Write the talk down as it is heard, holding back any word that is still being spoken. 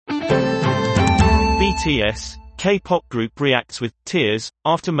BTS, K-pop group reacts with tears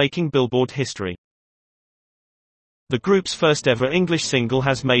after making Billboard history. The group's first ever English single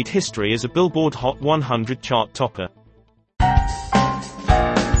has made history as a Billboard Hot 100 chart topper.